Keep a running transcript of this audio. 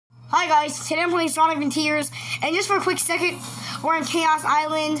Hi guys, today I'm playing Sonic Frontiers, and just for a quick second, we're on Chaos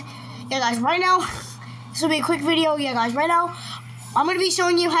Island. Yeah guys, right now, this will be a quick video. Yeah guys, right now, I'm going to be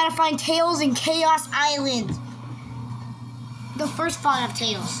showing you how to find Tails in Chaos Island. The first find of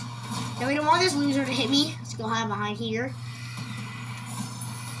Tails. Now we don't want this loser to hit me. Let's go hide behind here.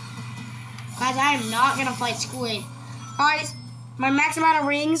 Guys, I am not going to fight Squid. Guys, my max amount of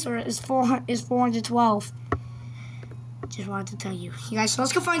rings is 412. Just wanted to tell you. You guys, so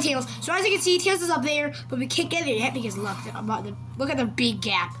let's go find Tails. So as you can see, Tails is up there, but we can't get there yet because look at the big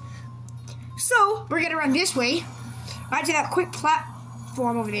gap. So, we're going to run this way. Right to that quick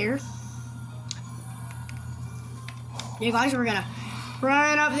platform over there. Yeah, guys, we're going to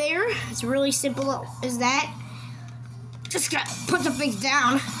run up there. It's really simple as that. Just got to put the things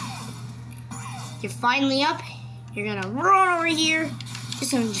down. You're finally up. You're going to run over here.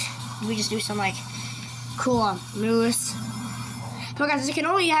 We just do some, like, cool moves. But guys, you can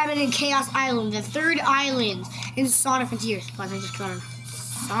only have it in Chaos Island, the third island in Sonic Frontiers. Guys, I just got to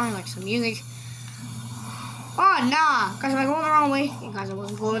sound like some music. Oh, nah. Guys, am I going the wrong way? Yeah, guys, I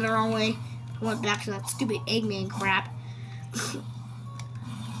wasn't going the wrong way. I went back to that stupid Eggman crap.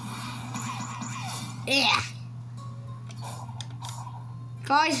 Yeah.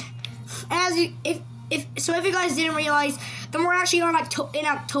 Guys, if you guys didn't realize, then we're actually on in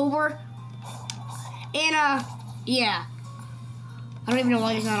October. And, yeah. I don't even know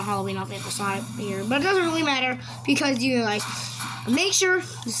why there's not a Halloween outfit for Sonic here. But it doesn't really matter because you guys make sure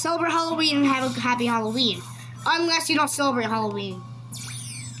to celebrate Halloween and have a happy Halloween. Unless you don't celebrate Halloween.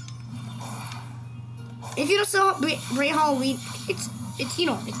 If you don't celebrate Halloween, it's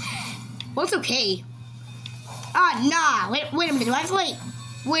well, it's okay. Ah, nah. Wait a minute. Do I have to wait?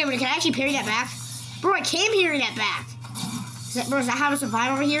 Wait a minute. Can I actually parry that back? Bro, I can parry that back. Is that how to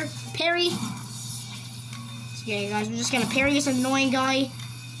survive over here? Parry. Okay, guys, we're just gonna parry this annoying guy.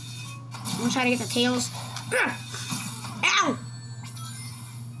 I'm gonna try to get the Tails. Ow!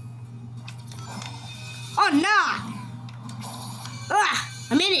 Oh, nah!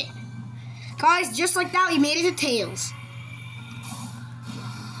 I made it! Guys, just like that, we made it to Tails.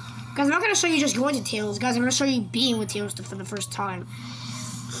 Guys, I'm not gonna show you just going to Tails. Guys, I'm gonna show you being with Tails for the first time.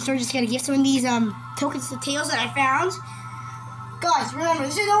 So we're just gonna give some of these tokens to Tails that I found. Guys, remember,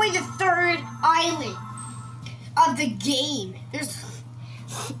 this is only the third island of the game. If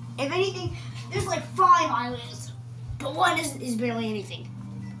anything, there's like 5 islands, but one is barely anything.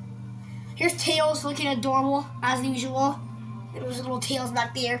 Here's Tails looking adorable as usual. There's a little Tails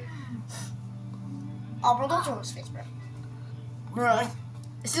back there. Oh, bro, don't show his face, bro. Bro,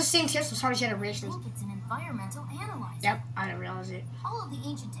 it's the same Tails from Sonic Generations. I think it's an environmental analyzer. Yep, I didn't realize it. All of the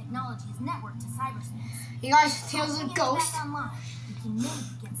ancient technology is networked to cyberspace. You guys, Tails is a ghost.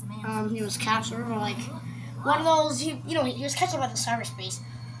 He was captured, or like one of those, he was captured by the cyberspace.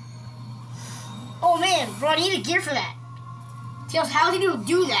 Oh man, bro, I need a gear for that. Tails, how did you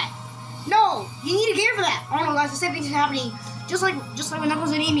do that? No, you need a gear for that. Oh no, guys, the same thing's happening. Just like when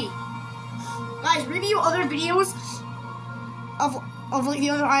Knuckles and Amy. Guys, review other videos of like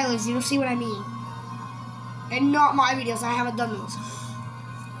the other islands. You'll see what I mean. And not my videos. I haven't done those.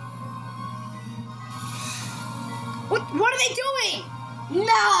 What are they doing?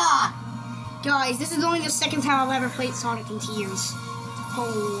 Nah! Guys, this is only the second time I've ever played Sonic Frontiers.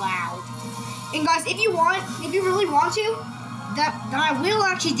 Oh, wow. And guys, if you really want to, then I will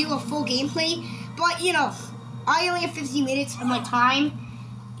actually do a full gameplay. But, I only have 15 minutes of my time,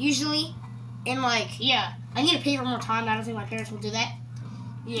 usually. And, yeah, I need to pay for more time. I don't think my parents will do that.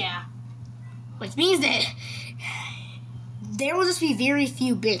 Yeah. Which means that there will just be very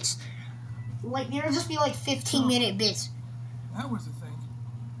few bits. There will just be, 15-minute bits. That was a thing.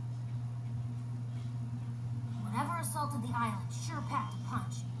 Whatever assaulted the island sure packed a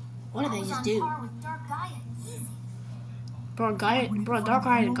punch. What did they just do? With Dark Gaia. Easy. Bro, Dark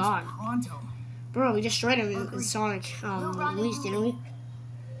Gaia is gone. Bro, we destroyed him in Sonic Unleashed, didn't we?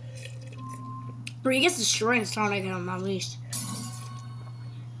 Bro, he gets destroyed in Sonic Unleashed.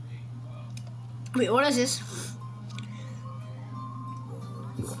 Wait, what is this?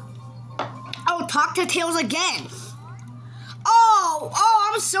 Oh, talk to Tails again. Oh,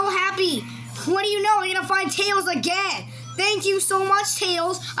 I'm so happy. What do you know? I'm gonna find Tails again. Thank you so much,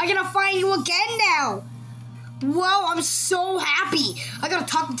 Tails. I'm gonna find you again now. Whoa, I'm so happy. I gotta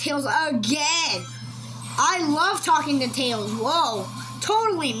talk to Tails again. I love talking to Tails. Whoa,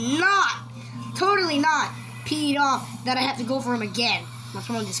 totally not peed off that I have to go for him again. Not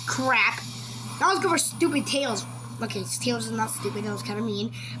from this crap. Now let's go for stupid Tails. Okay, Tails is not stupid. That was kind of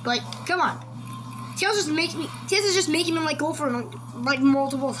mean. But come on. Tails is just making me go for him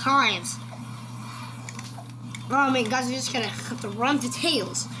multiple times. Oh man, guys, we're just gonna have to run to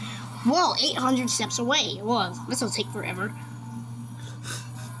Tails. Whoa, 800 steps away. Well, this will take forever.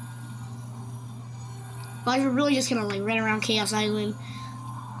 But we're really just gonna like run around Chaos Island.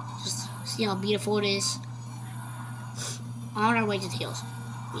 Just see how beautiful it is. On our way to Tails.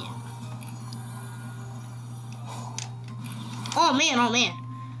 Yeah. Oh man, oh man.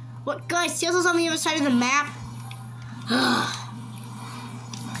 What, guys, Tails is on the other side of the map.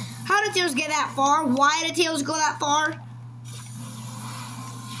 How did Tails get that far? Why did Tails go that far?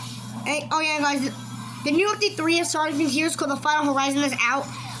 Hey, oh yeah, guys, the new update 3 of Sonic Frontiers called The Final Horizon is out.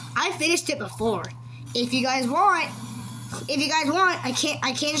 I finished it before. If you guys want,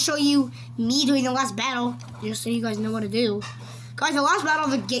 I can show you me doing the last battle, just so you guys know what to do. Guys, the last battle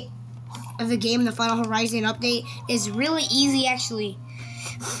of the game, the Final Horizon update, is really easy actually.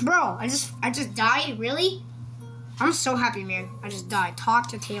 Bro, I just died, really? I'm so happy, man. I just died. Talk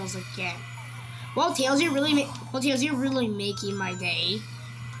to Tails again. Well, Tails, you're really making my day.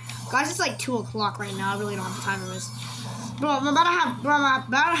 Guys, it's like 2 o'clock right now. I really don't have the time for this. Bro, I'm about to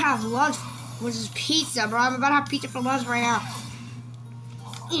have lunch, which is pizza, bro. I'm about to have pizza for lunch right now.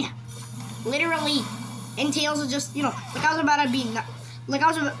 Yeah. Literally. And Tails is just, you know, like I was about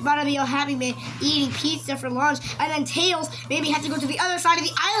to be a happy man eating pizza for lunch, and then Tails maybe have to go to the other side of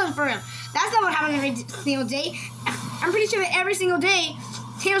the island for him. That's not what happens every single day. I'm pretty sure that every single day,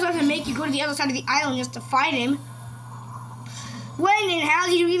 Tails has to make you go to the other side of the island just to find him. When and how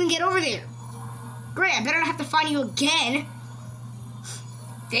did you even get over there? Great, I better not have to find you again.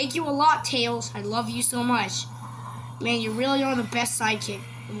 Thank you a lot, Tails. I love you so much. Man, you really are the best sidekick.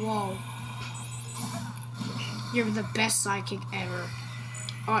 Whoa. You're the best sidekick ever.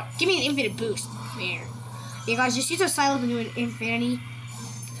 Give me an infinite boost. There. Yeah, guys, just use a silent and do an infinity.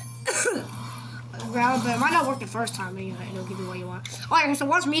 But it might not work the first time. Anyway, it'll give you what you want. Alright, so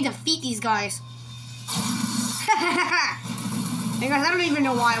watch me defeat these guys. Hey guys, I don't even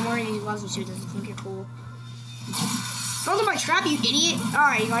know why I'm wearing these gloves and suits. I just think you're cool. Don't do my trap, you idiot.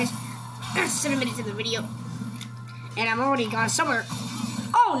 Alright, you guys. 7 minutes in the video. And I'm already gone somewhere.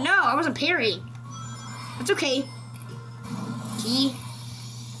 Oh no, I wasn't parrying. That's okay. Key.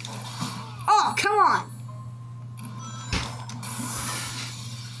 Oh, come on.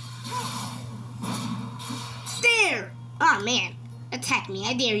 There. Oh man. Attack me,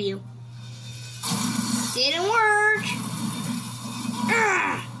 I dare you. Didn't work.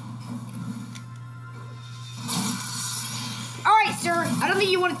 Alright, sir. I don't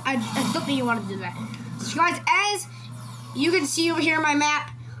think you want to do that. So guys, as you can see over here on my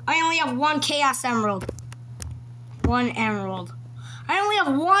map, I only have 1 Chaos Emerald. 1 emerald. I only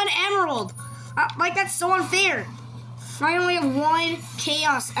have 1 emerald. Like, that's so unfair. I only have 1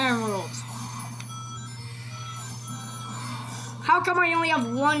 Chaos Emerald. How come I only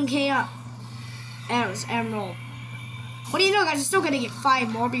have 1 Chaos Emerald? What do you know, guys? I'm still gonna get 5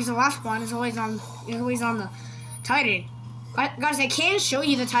 more because the last one is always on the Titan. Guys, I can show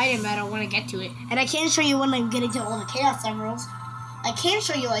you the Titan battle when I get to it, and I can show you when I'm getting to all the Chaos Emeralds. I can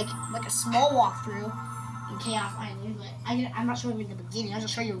show you like a small walkthrough in Chaos Island, but I'm not showing you the beginning. I'll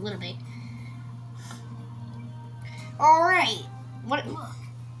just show you a little bit. All right. What? Look,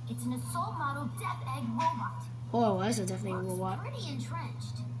 it's an assault model Death Egg robot. Oh, that's a Death Egg robot. Pretty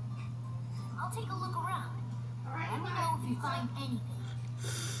entrenched. I'll take a look around. Let me know if you find anything.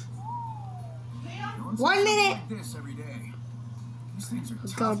 1 minute. Like this every day. These things are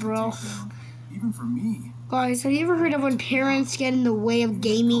Let's tough go, bro. to take down, even for me. Guys, have you ever heard of when parents get in the way of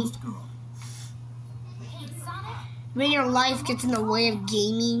gaming? Hey, Sonic, When your life gets in the way of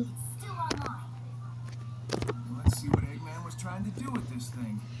gaming? it's still online. Let's see what Eggman was trying to do with this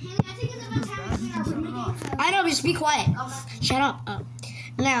thing. I know, just be quiet. Shut up.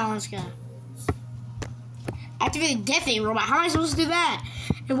 Now, let's go. Activate the Death Egg robot. How am I supposed to do that?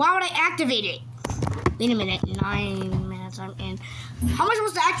 And why would I activate it? Wait a minute. 9 minutes, I'm in. How am I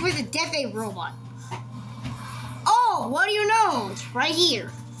supposed to activate the Death Egg robot? Oh, what do you know? It's right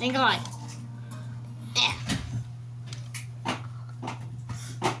here. Thank God. Eh.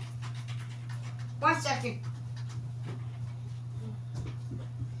 1 second.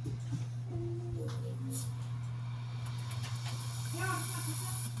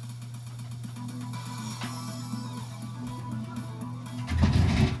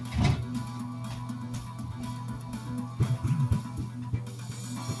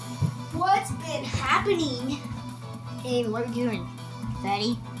 What's been happening? Hey, what are you doing,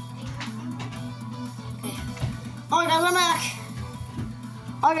 Fatty? Okay. Alright guys, I'm back.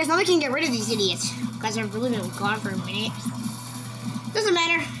 Alright guys, now we can get rid of these idiots. Guys, I've really been gone for a minute. Doesn't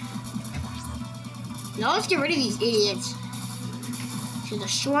matter. Now let's get rid of these idiots. To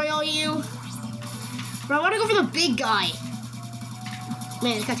destroy all you. Bro, I want to go for the big guy.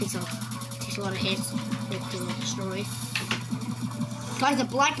 Man, this guy takes a lot of hits. To destroy. Guys, the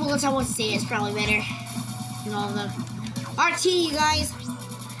black bullets I want to say is probably better than all of them. RT, you guys.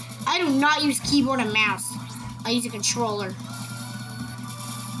 I do not use keyboard and mouse. I use a controller.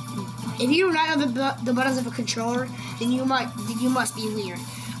 If you do not know the buttons of a controller, then you must be weird.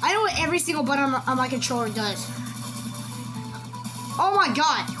 I know what every single button on my controller does. Oh my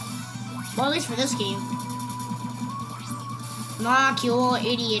god! Well, at least for this game. Knock your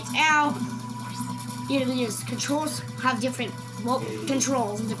idiots out. Yeah, because controls have different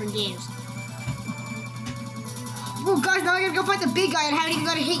controls in different games. Oh, guys, now I gotta go fight the big guy and haven't even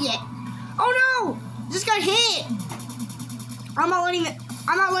got a hit yet. Oh no! Just got hit. I'm not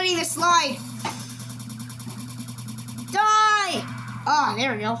letting this slide. Die! Oh,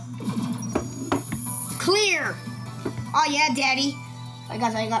 there we go. Clear. Oh yeah, Daddy. I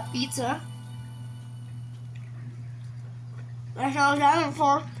got pizza. That's all I was asking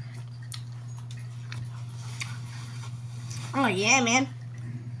for. Oh yeah, man.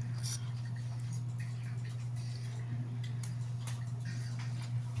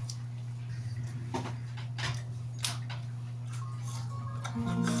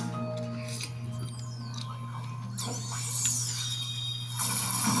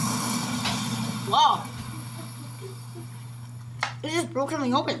 Wow. It just broke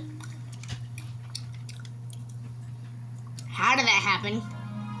something open. How did that happen?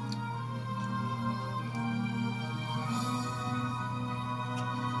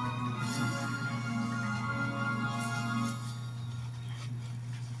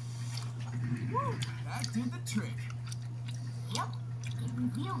 That did the trick. Yep, it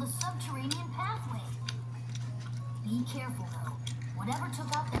revealed a subterranean pathway. Be careful though. Whatever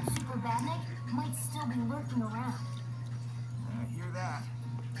took out that super badnik might still be lurking around. I hear that.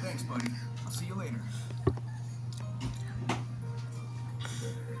 Thanks, buddy. I'll see you later.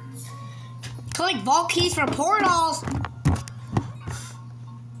 Collect vault keys for portals!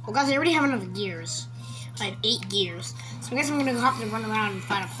 Well, guys, I already have enough gears. I have 8 gears. So I guess I'm gonna have to run around and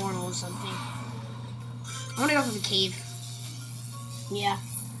find a portal or something. I'm gonna go to the cave. Yeah.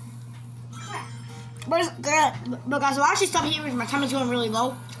 But guys, I'll actually stop here because my time is going really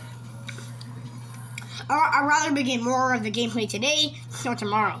low. I'd rather begin more of the gameplay today or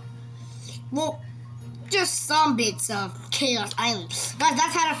tomorrow. Well, just some bits of Chaos Island. Guys,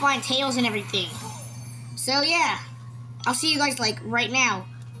 that's how to find tails and everything. So, yeah. I'll see you guys, like, right now.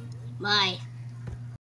 Bye.